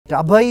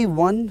Abhay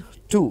 1,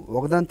 2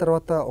 ఒకదాని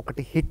తర్వాత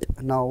ఒకటి hit.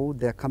 Now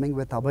they are coming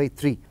with Abhay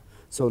 3.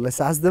 So let's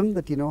ask them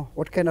that, you know,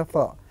 what kind of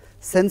a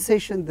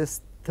sensation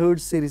this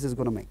third series is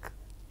going to make.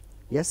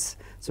 Yes,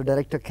 so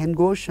director Ken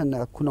Ghosh and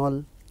Kunal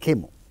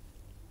Khemu.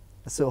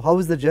 So how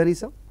is the journey,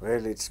 sir?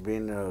 Well, it's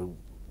been a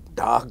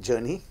dark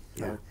journey.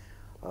 Yeah.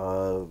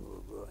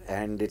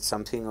 And it's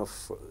something of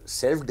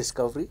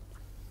self-discovery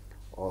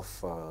of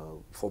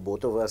for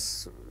both of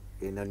us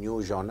in a new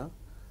genre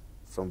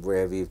from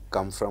where we've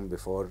come from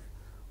before.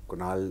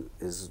 Kunal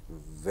is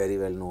very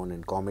well known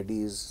in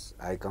comedies.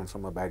 I come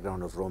from a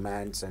background of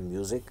romance and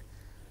music,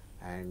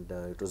 and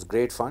it was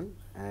great fun,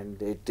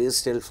 and it is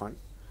still fun.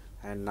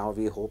 And now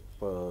we hope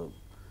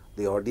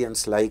the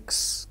audience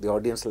likes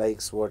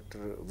what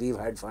we've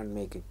had fun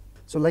making.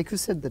 So like you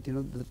said that, you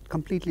know, the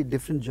completely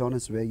different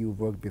genres where you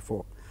worked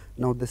before.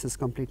 Now this is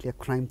completely a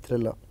crime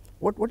thriller.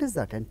 What is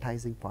that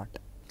enticing part?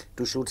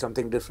 To shoot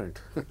something different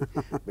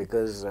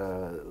because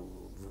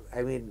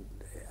I mean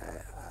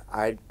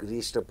I'd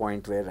reached a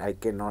point where I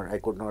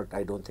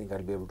don't think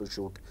I'll be able to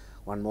shoot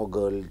one more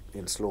girl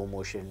in slow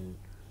motion,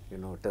 you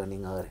know,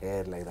 turning her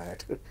hair like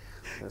that.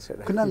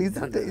 Kunal,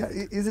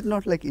 is it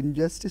not like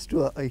injustice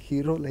to a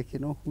hero, like, you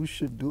know, who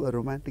should do a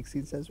romantic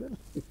scenes as well?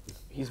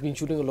 He's been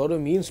shooting a lot of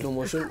me in slow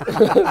motion.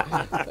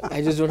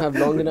 I just don't have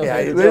long enough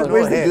hair. Where's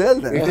the girl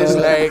then? It is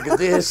like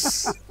this.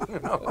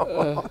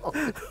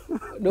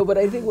 No, but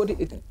I think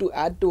to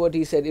add to what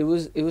he said, it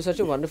was such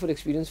a wonderful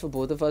experience for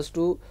both of us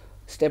to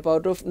step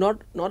out of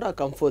not our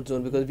comfort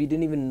zone, because we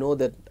didn't even know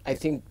that. I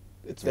think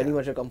it's very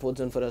much a comfort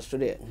zone for us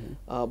today,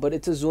 but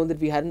it's a zone that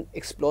we hadn't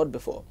explored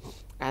before,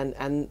 and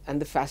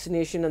the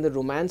fascination and the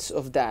romance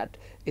of that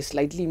is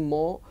slightly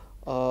more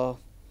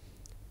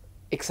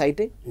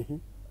exciting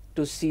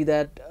to see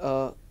that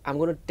I'm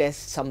going to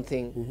test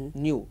something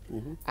new.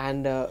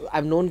 And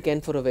I've known Ken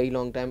for a very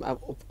long time. I've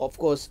of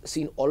course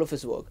seen all of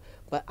his work,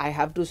 but I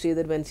have to say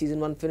that when season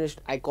 1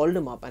 finished, I called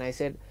him up and I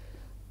said,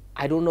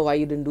 I don't know why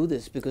you didn't do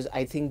this, because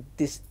I think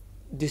this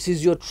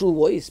is your true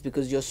voice,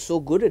 because you're so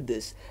good at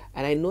this.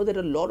 And I know that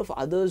a lot of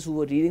others who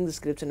were reading the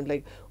scripts and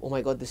like, oh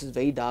my god, this is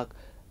very dark,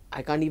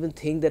 I can't even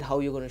think that how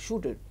you're going to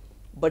shoot it.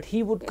 But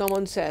he would come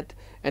on set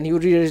and he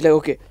would read it, he's like,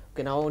 okay,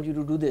 now I want you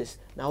to do this,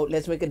 now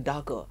let's make it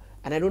darker.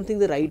 And I don't think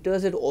the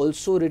writers had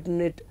also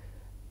written it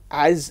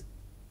as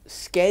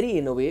scary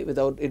in a way,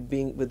 without it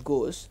being with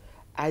ghosts,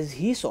 as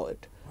he saw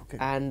it. Okay.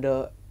 And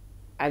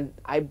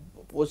I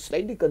was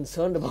slightly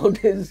concerned about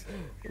his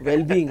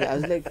well-being. I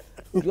was like,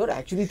 you're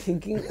actually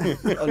thinking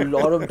a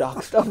lot of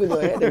dark stuff in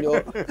your head and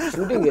you're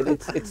shooting it.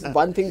 It's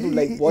one thing to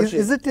like watch it.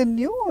 Is it in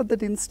you or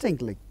that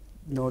instinct, like,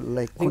 you know,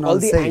 like I think Kunal all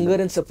the saying? anger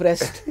and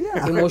suppressed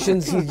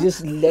emotions he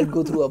just let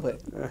go through Abhay.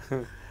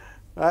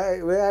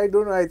 I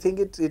don't know. I think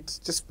it's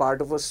just part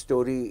of a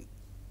storyteller's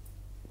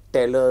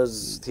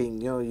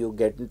thing. You know, you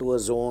get into a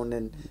zone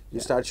and you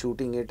start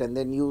shooting it, and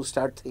then you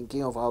start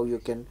thinking of how you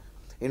can.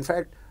 In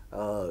fact,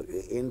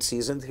 in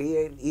season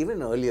 3 and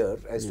even earlier,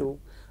 as to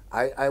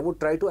I would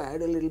try to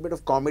add a little bit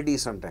of comedy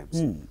sometimes.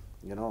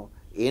 You know,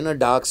 in a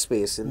dark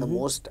space, in the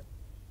most,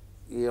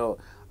 you know,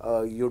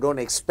 you don't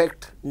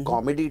expect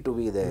comedy to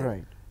be there.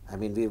 Right. I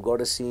mean, we've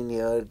got a scene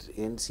here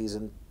in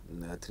season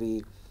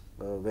 3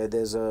 where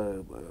there's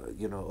a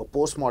you know, a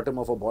post-mortem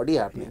of a body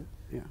happening.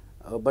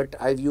 But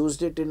I've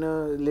used it in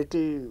a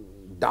little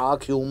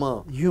dark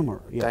humor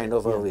kind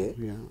of a way.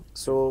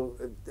 So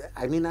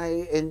I mean,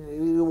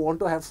 you want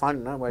to have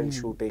fun while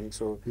shooting,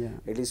 so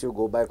at least you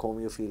go back home,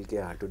 you feel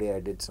today I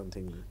did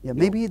something.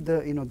 Maybe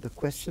the, you know, the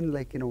question,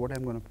 like, you know, what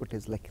I'm going to put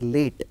is like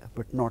late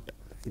but not,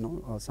 you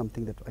know,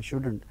 something that I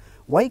shouldn't.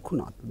 Why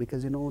Kunal?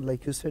 Because, you know,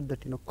 like you said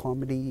that, you know,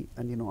 comedy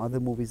and, you know, other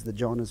movies, the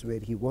genres where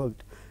he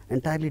worked,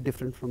 entirely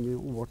different from, you know,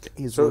 what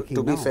he's working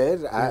now. So to be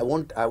fair, I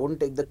won't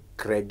take the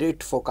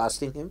credit for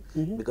casting him,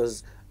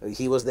 because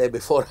he was there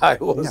before I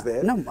was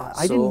there. No,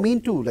 I didn't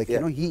mean to, like, you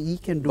know, he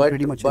can do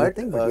pretty much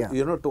anything. But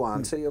you know, to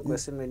answer your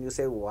question, when you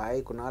say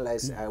why Kunal,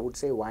 I would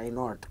say why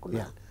not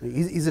Kunal?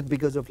 Is it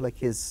because of like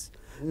his...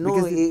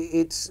 No,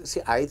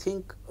 see, I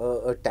think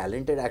a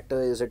talented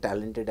actor is a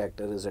talented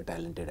actor is a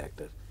talented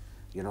actor.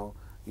 You know,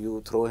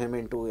 you throw him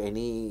into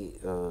any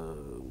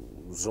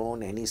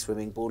zone, any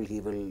swimming pool,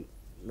 he will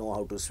know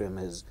how to swim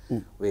his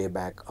way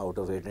back out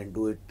of it and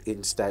do it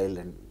in style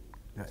and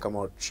come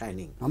out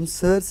shining. हम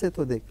sir से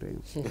तो देख रहे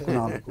हैं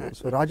कुणाल को.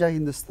 So Raja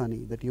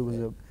Hindustani, that he was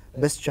a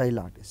best child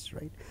artist,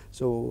 right?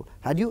 So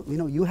had you, you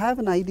know, you have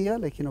an idea,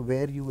 like, you know,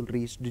 where you will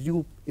reach? Did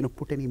you, you know,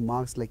 put any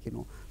marks, like, you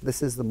know,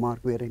 this is the mark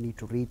where I need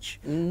to reach?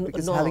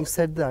 Because no. having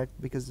said that,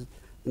 because, you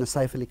know,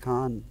 Saif Ali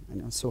Khan and,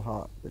 you know,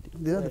 Soha, that, you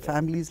know, these are the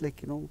families,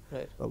 like, you know,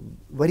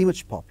 very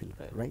much popular,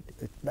 right?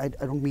 I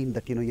don't mean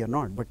that, you know, you're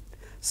not, but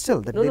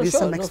still, that there is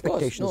some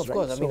expectations, of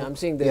course. I mean, I'm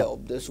saying they're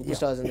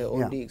superstars in their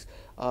own leagues.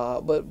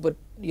 But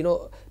you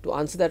know, to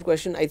answer that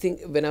question, I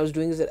think when I was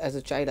doing this as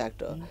a child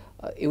actor,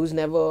 it was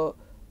never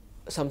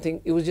something.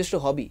 It was just a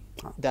hobby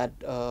that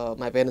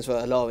my parents were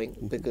allowing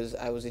because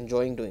I was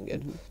enjoying doing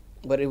it.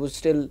 But it was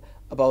still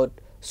about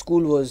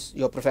school was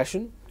your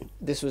profession.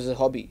 This was a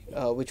hobby,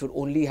 which would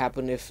only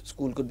happen if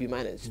school could be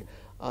managed.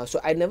 So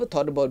I never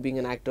thought about being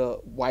an actor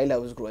while I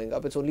was growing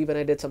up. It's only when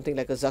I did something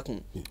like a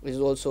Zakhm, which is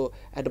also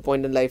at a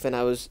point in life when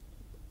I was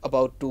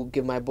about to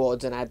give my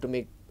boards and I had to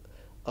make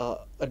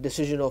a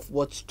decision of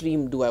what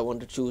stream do I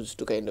want to choose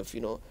to kind of,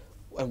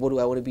 and what do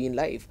I want to be in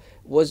life.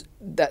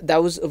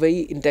 That was a very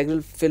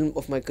integral film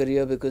of my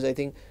career, because I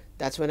think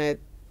that's when I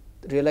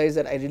realized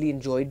that I really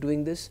enjoyed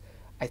doing this.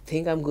 I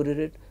think I'm good at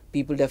it.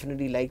 People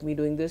definitely like me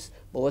doing this.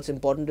 But what's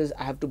important is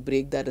I have to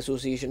break that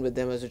association with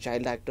them as a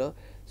child actor,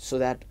 so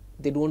that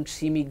they don't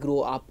see me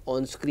grow up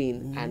on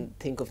screen and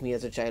think of me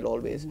as a child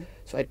always.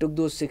 So I took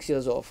those 6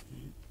 years off.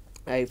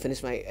 I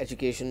finished my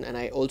education, and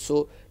I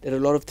also did a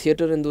lot of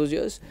theatre in those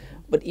years.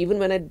 But even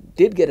when I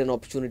did get an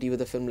opportunity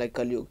with a film like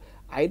Kalyug,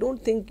 I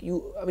don't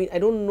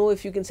know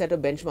if you can set a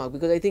benchmark,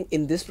 because I think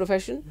in this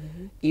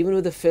profession, even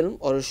with a film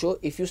or a show,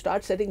 if you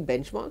start setting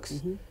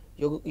benchmarks,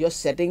 you're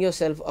setting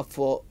yourself up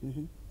for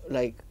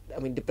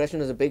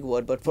depression is a big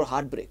word, but for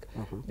heartbreak,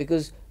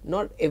 because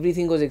not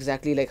everything goes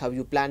exactly like how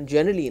you plan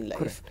generally in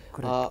life.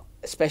 Correct.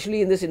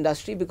 Especially in this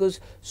industry,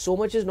 because so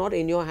much is not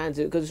in your hands,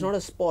 because it's not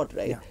a sport,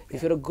 right?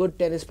 If you're a good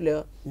tennis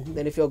player,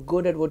 then if you're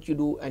good at what you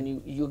do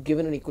and you're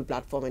given an equal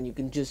platform and you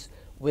can just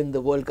win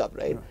the World Cup,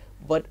 right?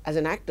 But as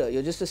an actor,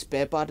 you're just a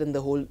spare part in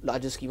the whole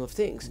larger scheme of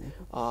things. It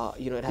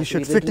has You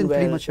should to be fit written in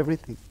pretty well. much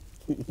everything.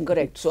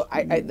 Correct. So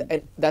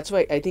and that's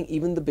why I think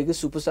even the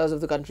biggest superstars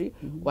of the country,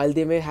 while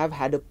they may have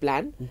had a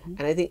plan,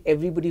 and I think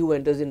everybody who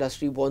enters the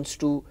industry wants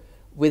to,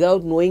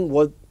 without knowing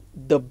what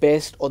the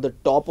best or the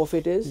top of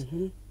it is,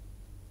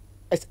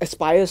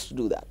 aspires to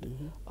do that.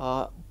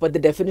 But the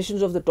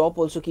definitions of the top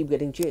also keep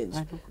getting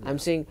changed. I'm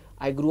saying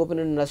I grew up in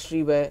an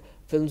industry where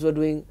films were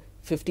doing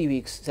 50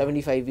 weeks,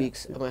 75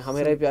 weeks.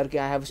 Hamera Pyar Ke,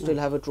 I still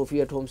have a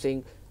trophy at home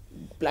saying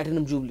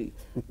Platinum Jubilee.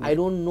 I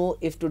don't know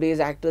if today's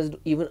actors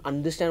even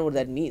understand what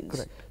that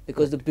means,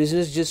 because the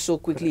business just so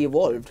quickly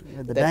evolved.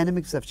 The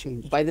dynamics have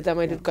changed. By the time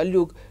I did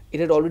Kalyug, it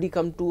had already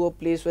come to a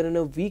place where in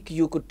a week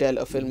you could tell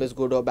a film is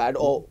good or bad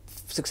or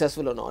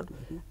successful or not.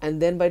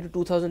 And then by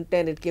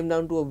 2010, it came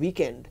down to a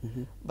weekend.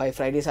 By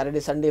Friday,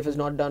 Saturday, Sunday, if it's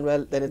not done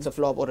well, then it's a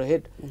flop or a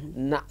hit.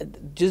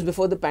 Just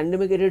before the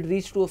pandemic, it had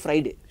reached to a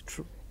Friday.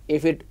 True.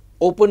 If it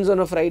opens on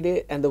a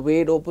Friday, and the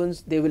way it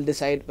opens, they will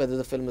decide whether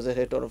the film is a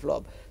hit or a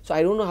flop. So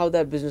I don't know how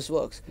that business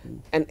works.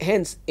 And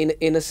hence,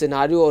 in a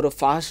scenario or a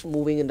fast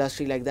moving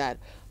industry like that,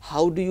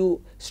 how do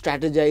you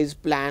strategize,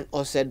 plan,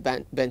 or set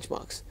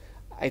benchmarks?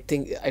 I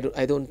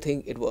don't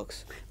think it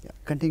works. Yeah.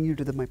 Continue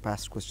to my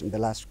past question, the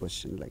last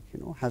question.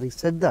 Having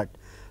said that,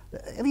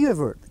 have you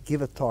ever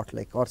give a thought,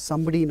 or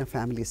somebody in a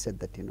family said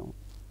that,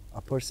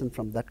 a person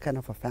from that kind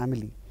of a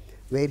family,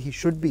 where he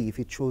should be if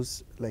he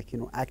chose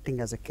acting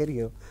as a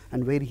career,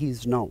 and where he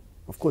is now?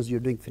 Of course, you're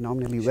doing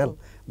phenomenally well,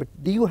 but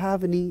do you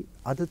have any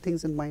other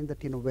things in mind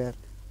that where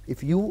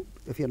if you're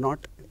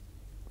not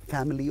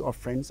family or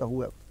friends or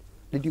whoever,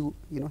 did you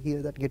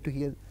get to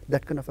hear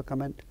that kind of a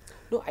comment?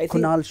 No, I think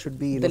Kunal should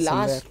be the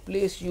somewhere. last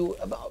place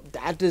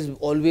that has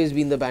always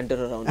been the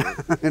banter around me.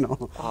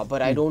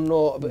 But I don't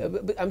know.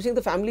 But I'm saying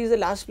the family is the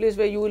last place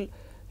where you will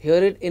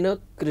hear it in a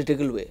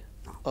critical way.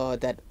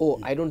 That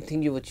I don't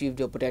think you've achieved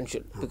your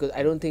potential, because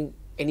I don't think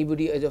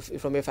anybody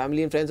from your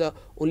family and friends are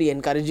only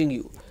encouraging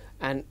you,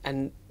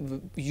 and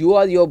you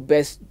are your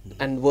best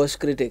and worst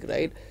critic,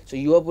 right? So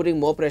you are putting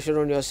more pressure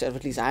on yourself,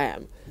 at least I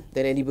am,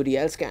 than anybody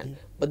else can.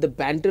 But the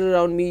banter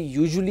around me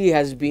usually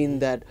has been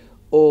that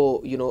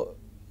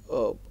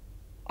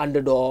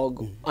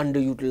underdog,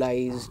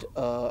 underutilized,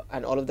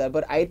 and all of that.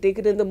 But I take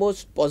it in the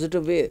most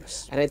positive way,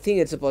 and I think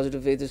it's a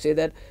positive way to say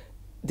that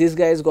this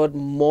guy's got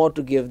more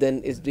to give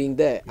than is being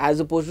there, as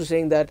opposed to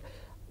saying that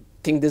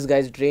think this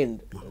guy's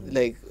drained,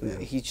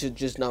 he should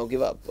just now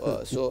give up.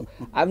 So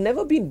I've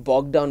never been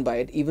bogged down by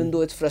it, even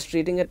though it's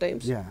frustrating at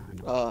times.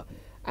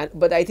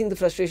 But I think the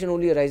frustration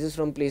only arises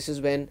from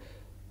places when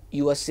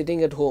you are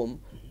sitting at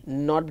home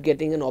not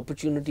getting an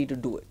opportunity to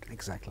do it.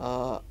 Exactly.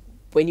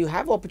 When you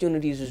have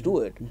opportunities to do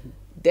it,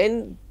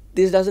 then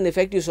this doesn't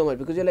affect you so much,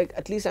 because you're like,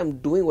 at least I'm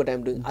doing what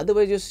I'm doing.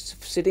 Otherwise, you're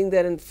sitting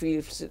there and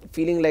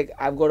feeling like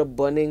I've got a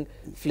burning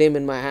flame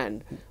in my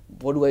hand.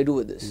 What do I do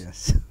with this?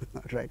 Yes,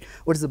 right.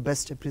 What is the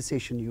best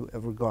appreciation you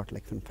ever got,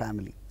 from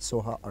family,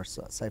 Soha or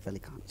Saif Ali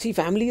Khan? See,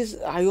 families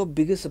are your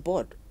biggest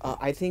support.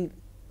 I think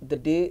the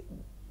day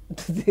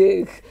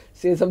they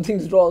say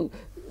something's wrong,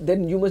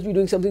 then you must be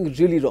doing something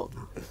really wrong.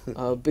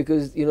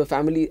 Because,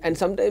 family, and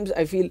sometimes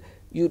I feel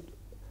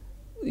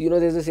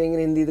there's a saying in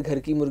Hindi, the ghar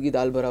ki murgi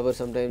dal barabar,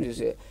 sometimes you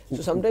say.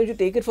 So sometimes you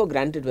take it for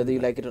granted whether you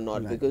like it or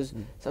not, because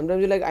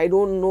sometimes you're like, I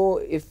don't know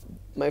if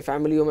my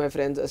family or my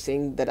friends are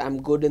saying that I'm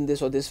good in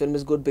this or this film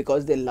is good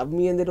because they love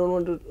me and they don't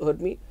want to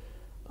hurt me.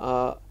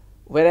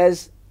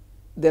 Whereas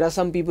there are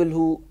some people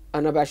who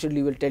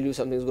unabashedly will tell you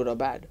something's good or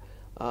bad.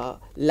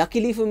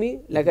 Luckily for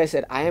me, like I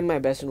said, I am my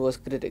best and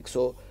worst critic.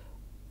 So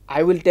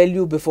I will tell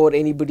you before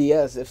anybody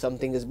else if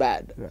something is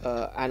bad,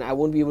 Right. and I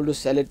won't be able to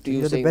sell it to you.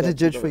 You're the saying better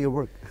that, judge for your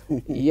work.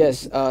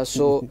 Yes.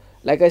 So,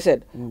 like I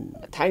said,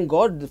 thank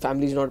God the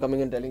family is not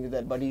coming and telling you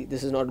that, buddy,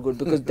 this is not good,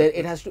 because then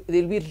it has to.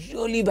 It'll be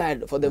really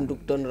bad for them to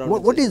turn around.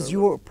 What and say is it's not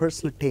your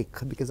personal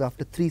take? Because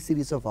after 3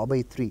 series of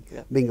Abhay 3,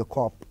 Yeah. being a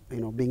cop,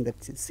 being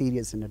that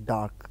serious and a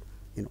dark,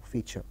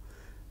 feature,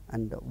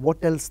 and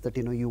what else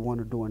that you want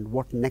to do, and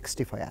what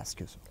next if I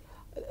ask you so?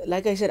 good.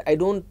 Like I said, I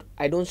don't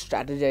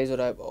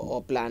strategize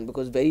or plan,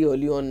 because very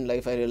early on in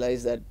life I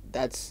realized that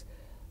that's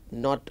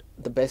not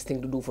the best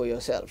thing to do for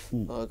yourself,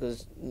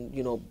 because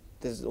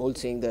there's the old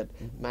saying that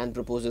man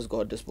proposes,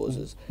 God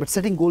disposes. But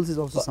setting goals is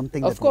also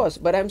something Of that course,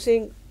 but I'm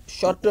saying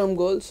short-term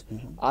goals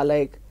are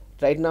like,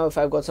 right now if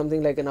I've got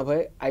something like an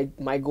Abhay,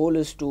 my goal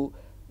is to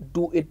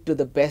do it to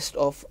the best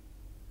of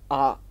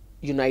our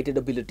united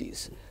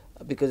abilities,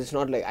 because it's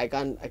not like I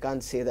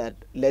can't say that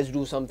let's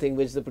do something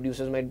which the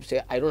producers might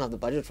say I don't have the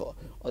budget for,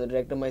 or the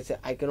director might say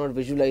I cannot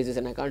visualize this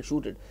and I can't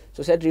shoot it.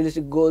 So set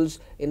realistic goals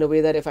in a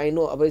way that if I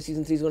know Abhay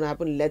season 3 is going to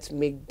happen, let's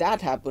make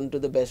that happen to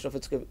the best of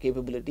its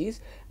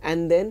capabilities,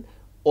 and then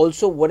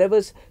also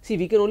whatever's, see,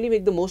 we can only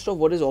make the most of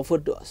what is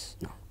offered to us,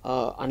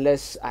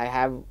 unless I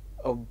have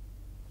a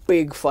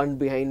big fund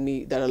behind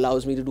me that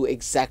allows me to do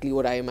exactly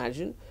what I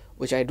imagine,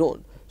 which I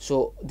don't.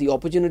 So the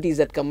opportunities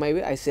that come my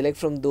way, I select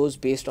from those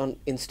based on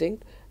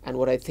instinct and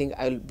what I think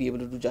I'll be able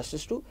to do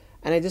justice to,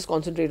 and I just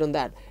concentrate on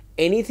that.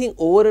 Anything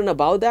over and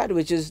above that,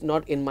 which is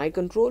not in my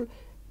control,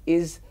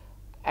 is,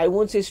 I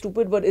won't say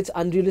stupid, but it's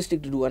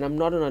unrealistic to do, and I'm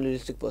not an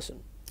unrealistic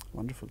person.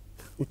 Wonderful.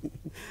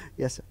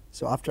 Yes, sir.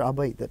 So after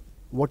Abhay,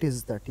 what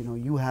is that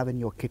you have in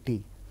your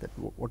kitty?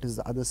 What is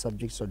the other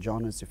subjects or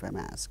genres, if I may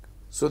ask?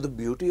 So the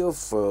beauty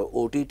of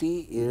OTT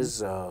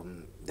is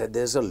that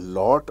there's a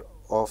lot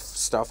of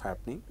stuff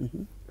happening,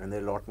 and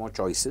there are a lot more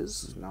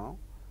choices now.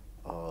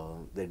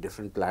 There are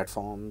different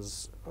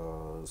platforms.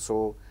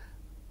 So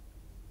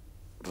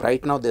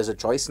right now there's a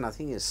choice.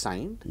 Nothing is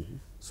signed.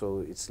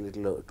 So it's a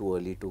little too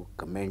early to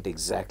comment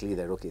exactly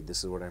that, okay,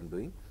 this is what I'm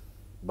doing.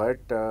 But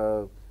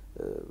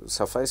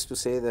suffice to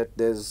say that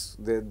there's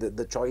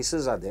the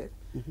choices are there.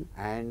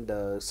 And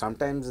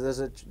sometimes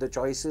the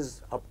choice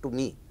is up to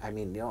me. I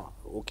mean,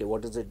 okay,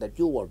 what is it that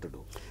you want to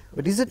do?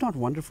 But is it not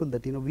wonderful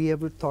that we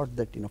ever thought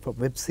that for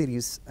web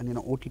series and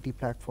OTT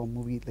platform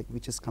movie like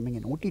which is coming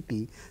in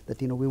OTT,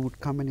 that we would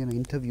come and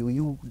interview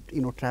you,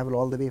 travel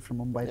all the way from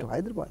Mumbai to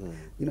Hyderabad.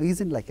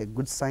 Isn't like a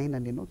good sign,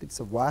 and it's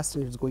a vast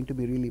and it's going to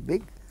be really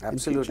big.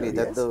 Absolutely, in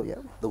that future. Yes,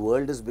 the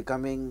world is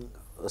becoming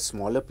a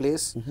smaller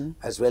place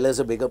as well as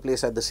a bigger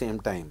place at the same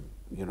time.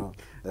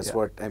 That's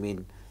what I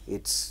mean.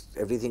 It's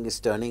everything is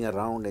turning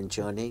around and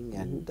churning,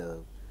 and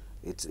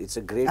it's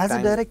a great As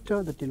time. a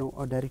director that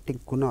or directing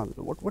Kunal,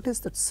 what is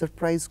that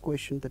surprise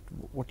question that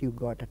what you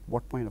got at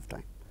what point of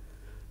time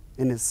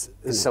in his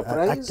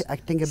surprise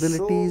acting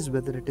abilities, So,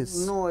 whether it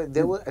is no,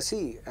 there were,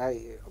 see,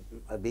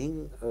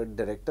 being a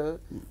director,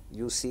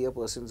 you see a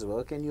person's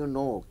work and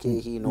okay,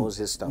 he knows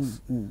his stuff.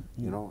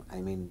 I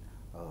mean,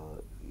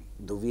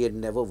 though we had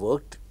never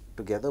worked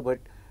together, but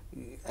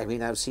I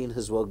mean, I've seen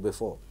his work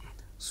before.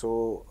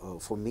 So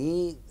for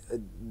me,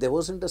 there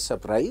wasn't a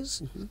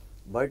surprise,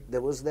 but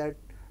there was that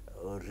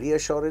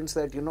reassurance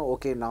that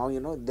okay,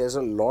 now there's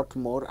a lot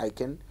more I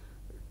can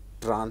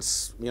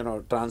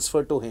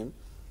transfer to him,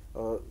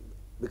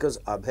 because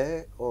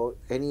Abhay or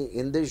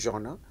in this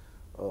genre,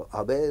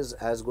 Abhay is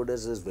as good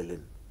as his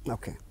villain.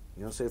 okay.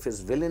 So if his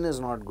villain is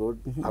not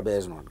good, Abhay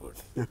is not good.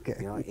 Okay.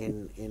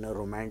 In a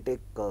romantic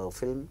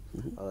film,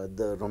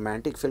 the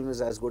romantic film is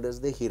as good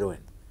as the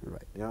heroine.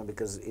 Right.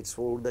 Because it's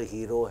who the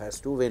hero has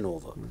to win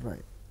over.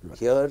 Right.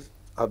 Here,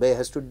 Abhay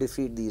has to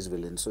defeat these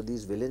villains. So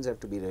these villains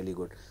have to be really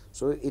good.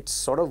 So it's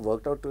sort of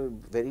worked out to a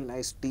very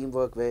nice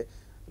teamwork where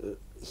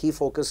he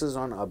focuses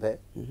on Abhay.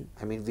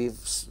 I mean,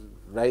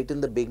 right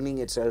in the beginning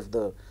itself,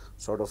 the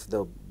sort of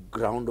the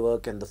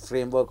groundwork and the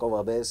framework of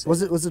Abhay.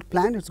 Was it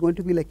planned? It's going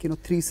to be like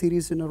 3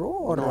 series in a row,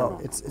 or No,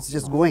 it's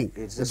just going.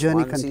 It's the just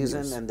journey one continues.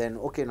 season, and then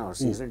okay, now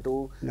season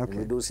 2. Okay. And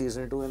we do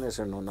season 2, and they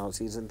said no, now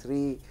season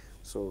 3.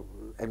 So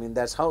I mean,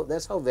 that's how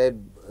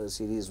web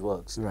series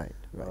works. Right.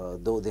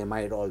 Though they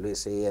might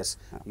always say yes,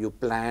 you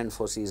plan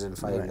for season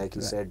 5, Right, like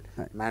you said,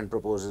 right. man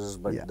proposes,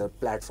 but Yeah. the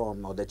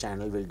platform or the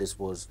channel will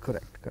dispose.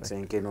 Correct.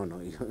 Saying, okay, no,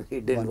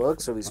 it didn't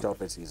work, so we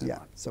stop at season 1.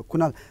 So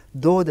Kunal,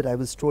 though that I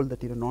was told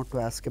that not to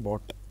ask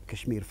about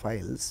Kashmir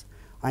Files,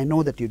 I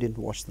know that you didn't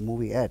watch the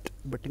movie yet,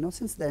 but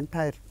since the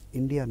entire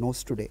India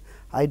knows today,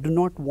 I do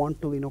not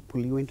want to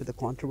pull you into the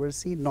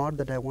controversy, nor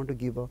that I want to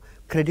give a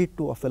credit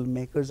to a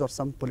filmmakers or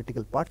some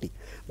political party,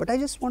 but I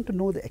just want to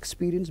know the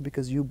experience,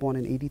 because you born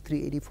in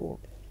 83, 84,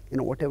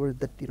 whatever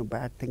that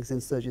bad things,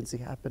 insurgency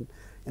happened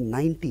in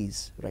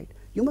 90s, right?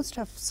 You must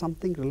have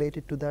something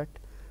related to that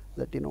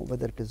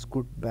whether it is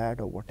good,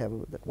 bad, or whatever.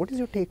 What is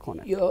your take on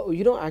it?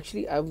 Yeah,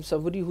 actually, I'm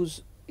somebody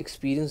who's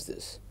experienced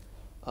this.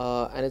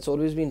 And it's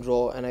always been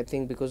raw, and I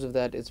think because of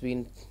that,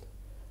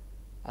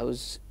 I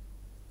was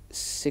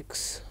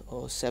 6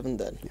 or 7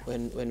 then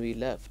when we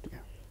left,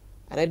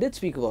 and I did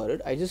speak about it.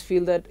 I just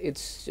feel that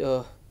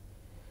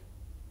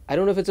I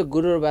don't know if it's a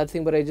good or a bad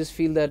thing, but I just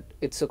feel that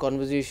it's a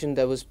conversation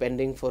that was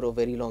pending for a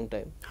very long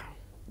time.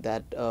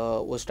 That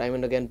was time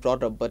and again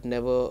brought up, but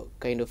never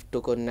kind of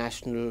took a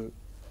national,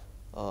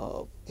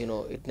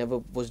 it never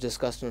was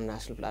discussed on a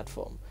national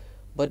platform.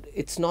 But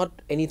it's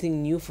not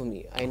anything new for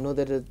me. I know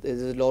that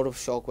there's a lot of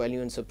shock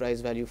value and surprise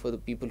value for the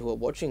people who are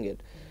watching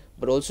it.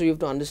 But also you have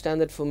to understand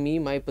that for me,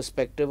 my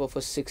perspective of a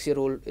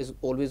 6-year-old is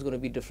always going to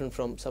be different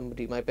from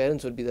somebody. My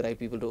parents would be the right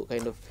people to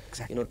kind of,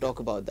 talk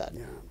about that.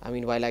 Yeah. I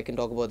mean, while I can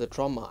talk about the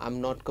trauma,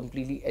 I'm not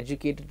completely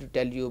educated to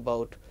tell you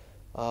about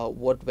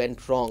what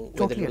went wrong,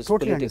 whether it was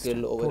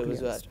political or whether it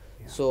was bad.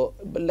 Yeah. So,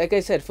 but like I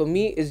said, for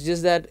me, it's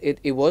just that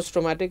it was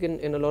traumatic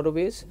in a lot of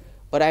ways.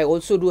 But I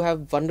also do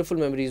have wonderful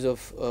memories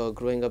of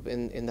growing up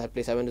in that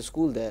place. I went to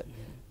school there.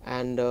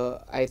 And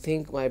I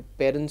think my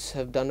parents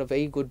have done a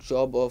very good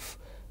job of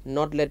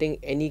not letting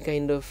any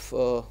kind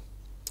of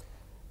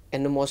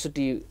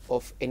animosity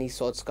of any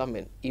sorts come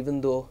in, even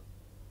though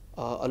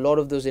a lot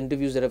of those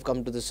interviews that have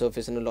come to the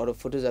surface and a lot of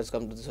footage that's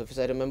come to the surface,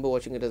 I remember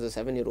watching it as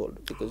a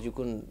 7-year-old because you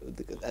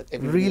couldn't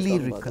really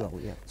recall.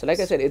 Yeah. So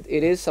like I said, it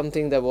is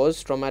something that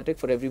was traumatic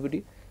for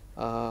everybody,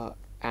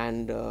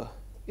 and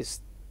it's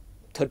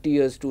 30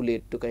 years too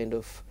late to kind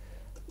of,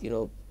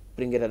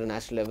 bring it at a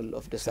national level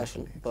of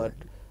discussion. Exactly. But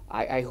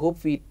I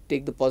hope we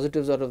take the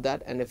positives out of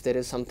that, and if there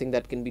is something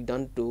that can be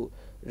done to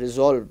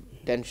resolve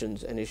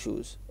tensions and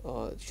issues,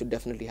 it should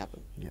definitely happen.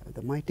 Yeah,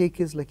 my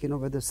take is like,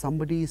 whether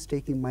somebody is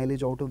taking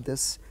mileage out of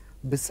this,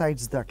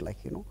 besides that, like,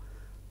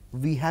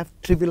 we have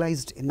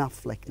trivialized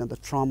enough, like, the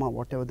trauma,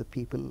 whatever the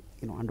people,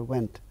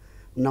 underwent.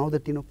 Now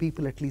that,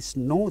 people at least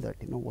know that,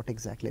 what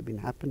exactly been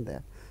happened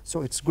there.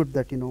 So it's good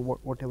that,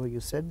 whatever you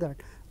said,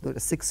 that the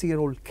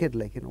 6-year-old kid,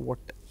 like, what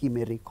he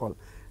may recall.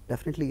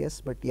 Definitely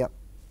yes, but yeah.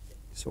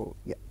 So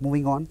yeah,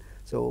 moving on.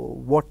 So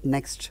what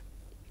next,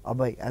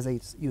 Abhay? As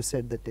you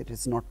said that it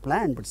is not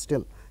planned, but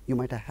still you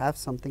might have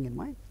something in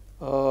mind.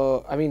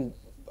 I mean,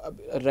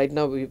 right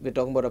now we're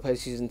talking about Abhay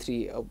season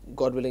 3.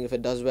 God willing, if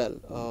it does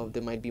well,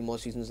 there might be more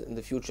seasons in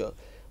the future.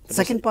 But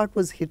second part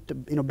was hit,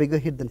 bigger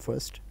hit than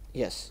first.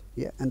 Yes.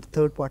 Yeah, and the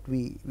third part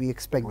we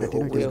expect We that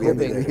hope we are it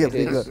hoping will be it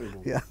bigger. is.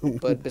 Yeah.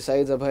 But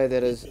besides Abhay,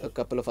 there is a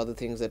couple of other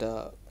things that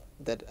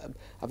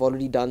I've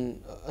already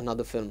done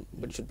another film,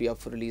 which should be up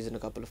for release in a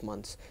couple of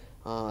months.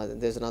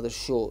 There's another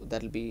show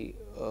that'll be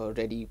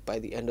ready by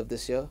the end of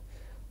this year,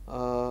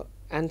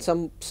 and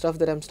some stuff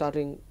that I'm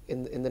starting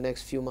in the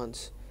next few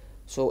months.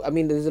 So, I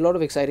mean, there's a lot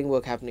of exciting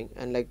work happening,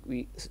 and like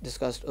we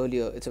discussed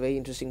earlier, it's a very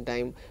interesting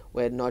time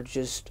where not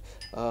just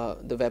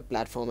the web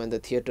platform and the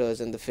theatres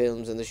and the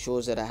films and the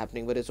shows that are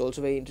happening, but it's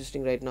also very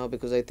interesting right now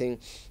because I think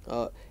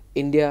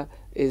India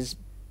is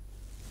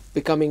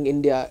becoming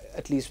India,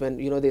 at least when,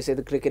 they say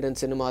the cricket and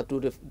cinema are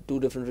two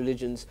different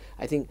religions.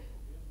 I think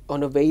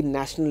on a very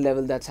national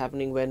level that's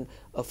happening when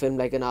a film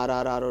like an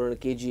RRR or a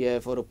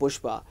KGF or a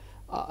Pushpa,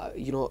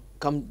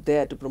 come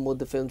there to promote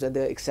the films and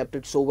they're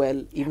accepted so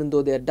well, even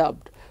though they're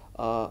dubbed.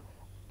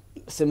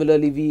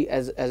 Similarly, we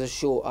as a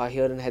show are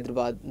here in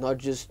Hyderabad, not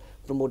just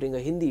promoting a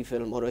Hindi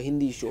film or a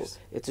Hindi show. Yes.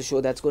 It's a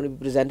show that's going to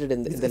be presented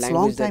in the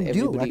language that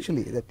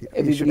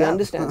everybody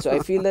understands. So I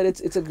feel that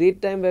it's a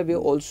great time where we're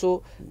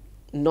also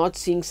not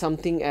seeing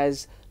something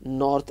as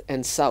north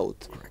and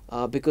south,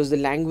 because the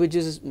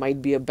languages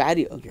might be a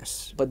barrier,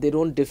 yes, but they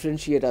don't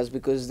differentiate us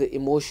because the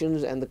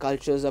emotions and the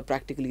cultures are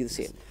practically the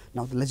same.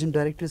 Now the legend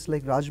directors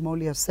like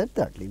Rajamouli have said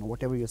that,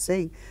 whatever you're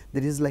saying,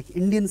 there is like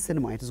Indian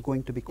cinema, it is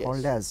going to be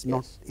called as,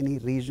 not any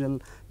regional,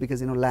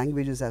 because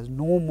languages has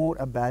no more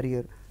a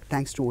barrier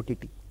thanks to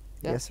OTT.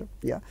 Yeah. Yes, sir.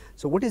 Yeah.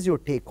 So what is your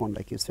take on,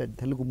 like you said,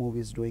 Telugu movie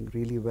is doing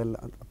really well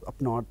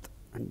up north,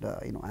 and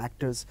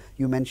actors,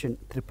 you mentioned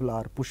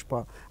RRR,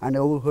 Pushpa, and I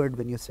overheard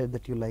when you said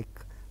that you like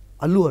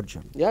Allu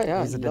Arjun.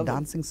 Yeah. Is it the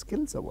dancing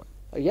skills or what?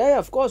 Yeah,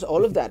 of course,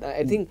 all of that.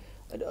 I think,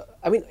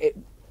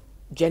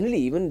 generally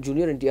even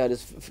Junior NTR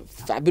is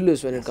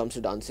fabulous when it comes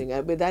to dancing,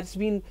 but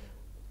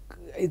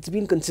it's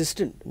been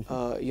consistent.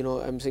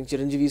 I'm saying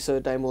Chiranjeevi sir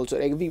time also.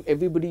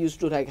 Everybody used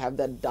to have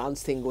that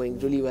dance thing going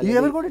really well. You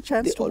ever got a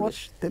chance to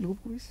watch Telugu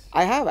movies?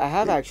 I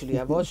have actually.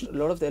 I've watched a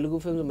lot of Telugu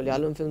films,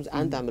 Malayalam films,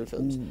 and Tamil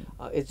films.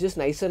 It's just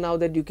nicer now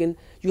that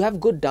you have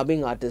good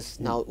dubbing artists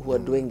now who are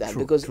doing that.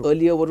 Because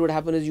earlier, what would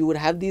happen is you would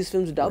have these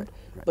films dubbed,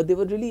 but they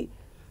were really.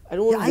 I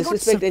don't want to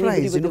disrespect anybody.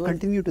 I got surprised,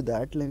 continue to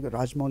that, like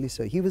Rajamouli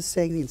sir, he was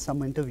saying in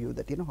some interview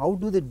that, how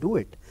do they do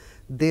it?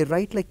 They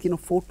write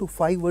 4 to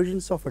 5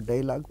 versions of a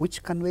dialogue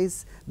which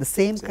conveys the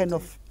same kind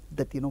of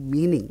that,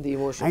 meaning. The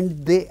emotion.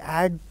 And they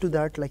add to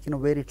that,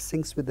 where it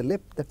syncs with the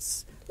lip.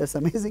 That's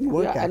amazing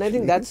work, actually. And I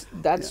think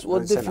that's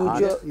what the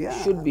future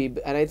should be.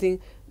 And I think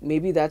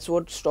maybe that's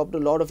what stopped a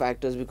lot of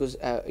actors, because,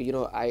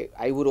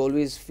 I would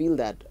always feel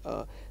that,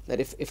 that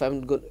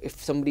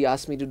if somebody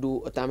asked me to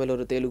do a Tamil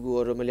or a Telugu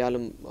or a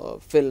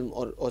Malayalam film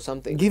or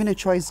something. Given a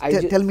choice,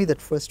 tell me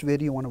that first, where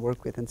do you want to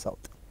work with in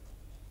South?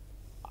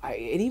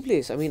 Any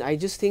place. I mean, I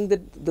just think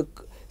that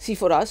see,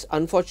 for us,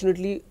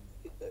 unfortunately,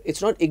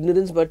 it's not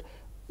ignorance, but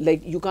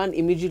like you can't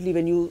immediately,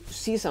 when you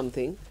see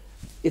something,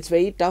 it's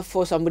very tough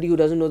for somebody who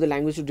doesn't know the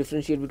language to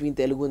differentiate between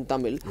Telugu and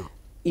Tamil.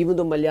 even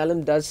though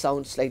Malayalam does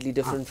sound slightly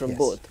different from yes,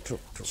 both. true.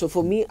 So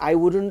for me, I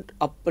wouldn't,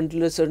 up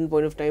until a certain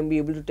point of time, be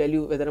able to tell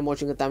you whether I'm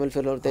watching a Tamil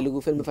film or a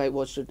Telugu film if I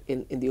watched it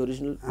in the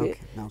original way. Okay.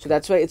 So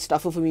that's why it's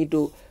tougher for me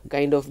to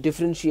kind of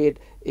differentiate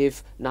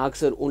if Nag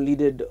sir only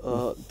did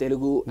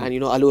Telugu and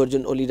Allu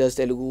Arjun only does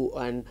Telugu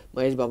and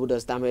Mahesh Babu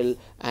does Tamil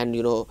and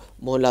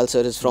Mohanlal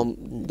sir is from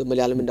the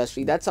Malayalam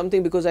industry. That's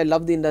something because I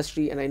love the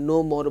industry and I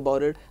know more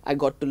about it, I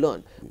got to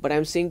learn. But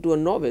I'm saying to a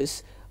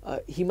novice,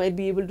 he might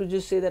be able to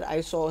just say that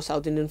I saw a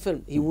South Indian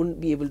film. He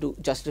wouldn't be able to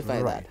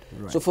justify that.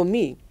 Right. So for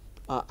me,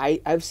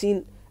 I've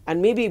seen,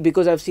 and maybe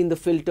because I've seen the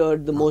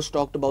filtered, the most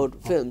talked about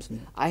films,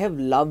 I have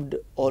loved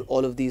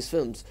all of these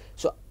films.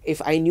 So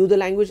if I knew the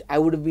language, I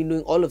would have been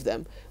doing all of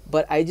them.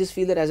 But I just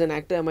feel that as an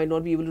actor, I might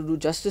not be able to do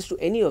justice to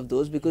any of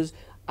those because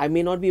I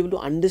may not be able to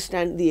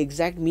understand the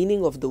exact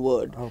meaning of the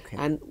word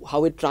and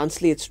how it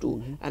translates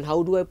to, and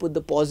how do I put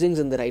the pausings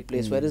in the right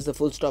place. Where is the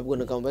full stop going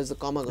to come? Where's the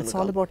comma going to It's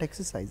come? all about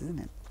exercise, isn't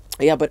it?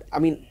 Yeah, but I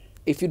mean,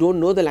 if you don't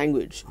know the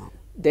language,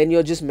 then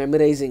you're just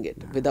memorizing it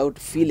without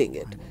feeling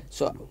it.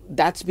 So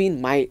that's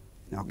been my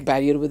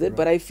barrier with it.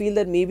 But I feel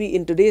that maybe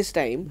in today's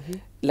time,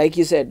 like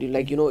you said,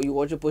 you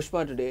watch a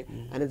Pushpa today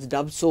and it's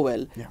dubbed so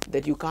well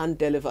that you can't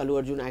tell if Allu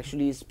Arjun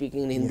actually is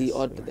speaking in Hindi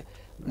or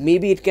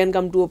maybe it can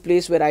come to a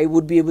place where I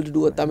would be able to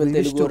do a Tamil,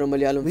 Telugu or a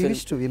Malayalam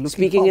film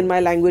speaking in my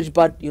language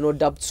but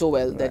dubbed so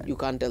well that you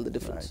can't tell the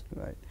difference.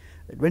 Right.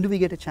 When do we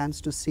get a chance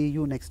to see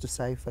you next to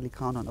Saif Ali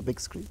Khan on a big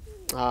screen?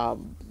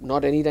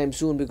 Not anytime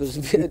soon because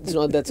it's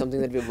not that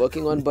something that we're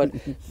working on, but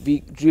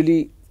we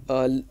really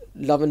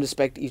love and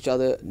respect each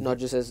other, not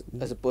just as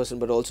a person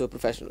but also a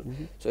professional.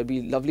 So it'd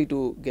be lovely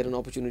to get an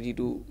opportunity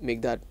to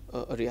make that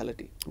a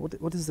reality.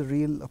 What is the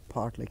real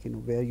part,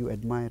 where you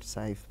admire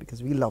Saif?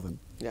 Because we love him.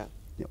 Yeah.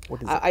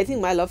 What is I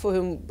think my love for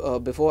him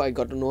before I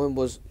got to know him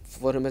was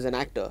for him as an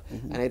actor,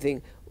 and I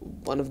think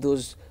one of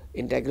those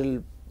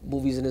integral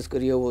movies in his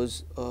career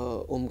was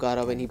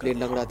Omkara when he played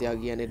Langda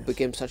Tyagi, and it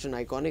became such an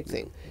iconic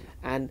thing.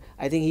 And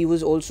I think he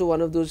was also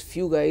one of those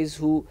few guys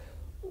who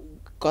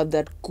got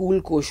that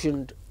cool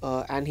quotient,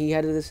 and he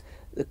had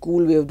the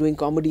cool way of doing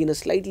comedy in a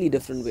slightly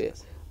different way.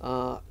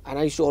 And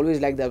I used to always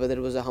like that, whether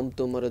it was a Hum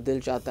Tum or a Dil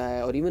Chahta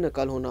Hai or even a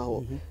Kal Ho Na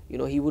Ho.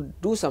 He would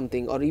do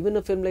something, or even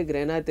a film like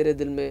Rehna Hai Tere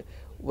Dil Mein,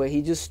 where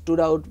he just stood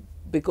out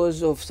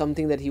because of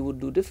something that he would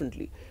do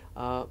differently.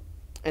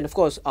 And of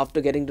course, after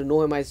getting to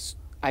know him,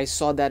 I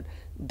saw that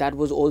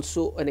was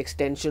also an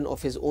extension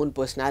of his own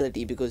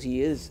personality because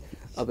he is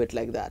a bit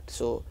like that.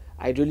 So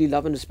I really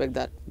love and respect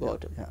that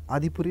about him.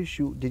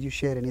 Adipurish, did you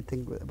share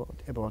anything about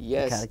the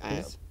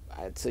characters?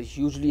 It's a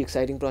hugely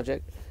exciting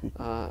project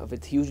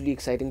with hugely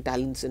exciting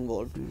talents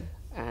involved,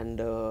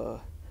 and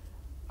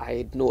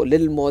I know a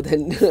little more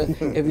than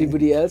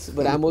everybody else,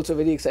 but I'm also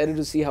very excited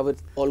to see how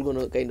it's all going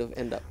to kind of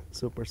end up.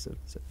 Super, sir.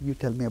 So you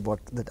tell me about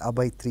that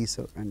Abhay 3,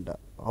 sir, and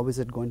how is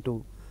it going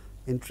to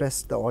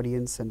interest the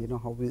audience, and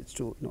how is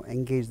to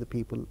engage the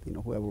people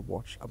whoever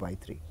watch Abhay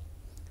 3?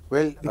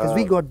 Well, because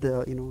we got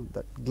the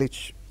that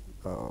glitch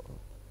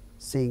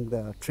seeing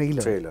the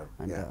trailer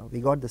and we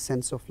got the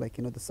sense of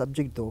the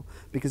subject though,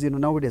 because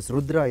nowadays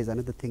Rudra is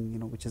another thing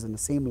which is in the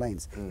same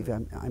lines. If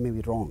I may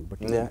be wrong, but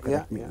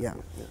correct me.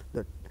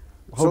 That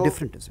how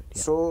different is it?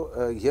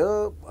 So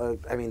here,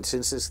 I mean,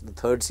 since it's the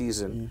third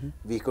season,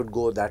 we could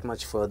go that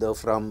much further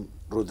from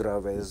Rudra,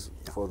 whereas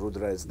for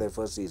Rudra it's their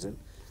first season.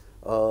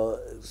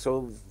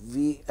 So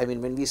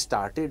when we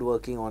started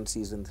working on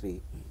season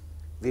 3,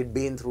 we'd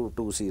been through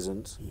 2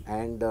 seasons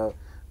and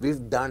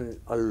we've done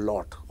a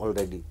lot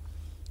already.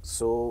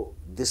 So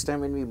this time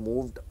when we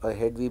moved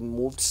ahead, we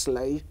moved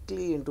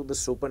slightly into the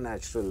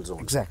supernatural zone.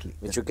 Exactly.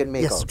 Which you can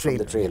make out from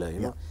the trailer, you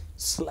know.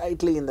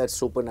 Slightly in that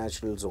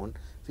supernatural zone,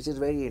 which is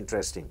very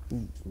interesting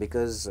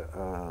because,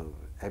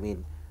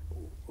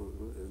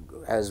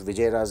 as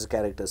Vijay Raj's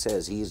character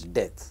says, he is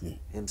death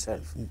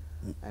himself.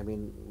 I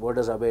mean, what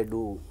does Abhay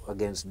do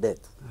against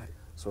death? Right.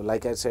 So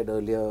like I said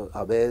earlier,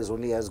 Abhay is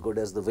only as good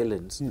as the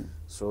villains.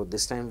 So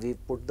this time we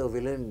put the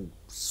villain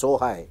so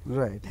high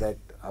that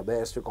Abhay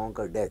has to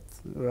conquer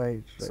death.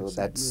 Right. So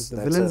that's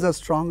the villains are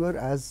stronger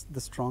as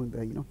the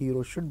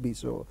hero should be.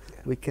 So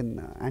we can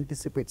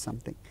anticipate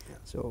something.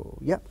 So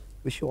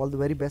wish you all the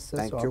very best, sir.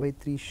 Thank so you. Abhay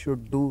 3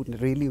 should do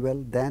really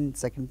well than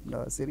second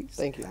series.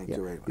 Thank you. Thank you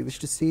very much. We wish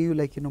to see you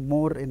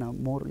more in a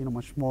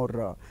much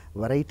more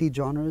variety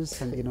genres,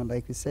 and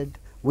like we said,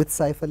 with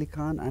Saif Ali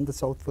Khan and the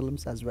South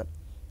films as well.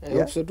 I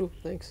hope so too.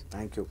 Thanks.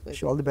 Thank you.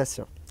 Wish you all the best,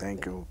 sir.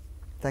 Thank you.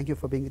 Thank you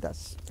for being with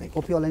us. Thank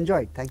Hope you all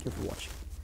enjoyed. Thank you for watching.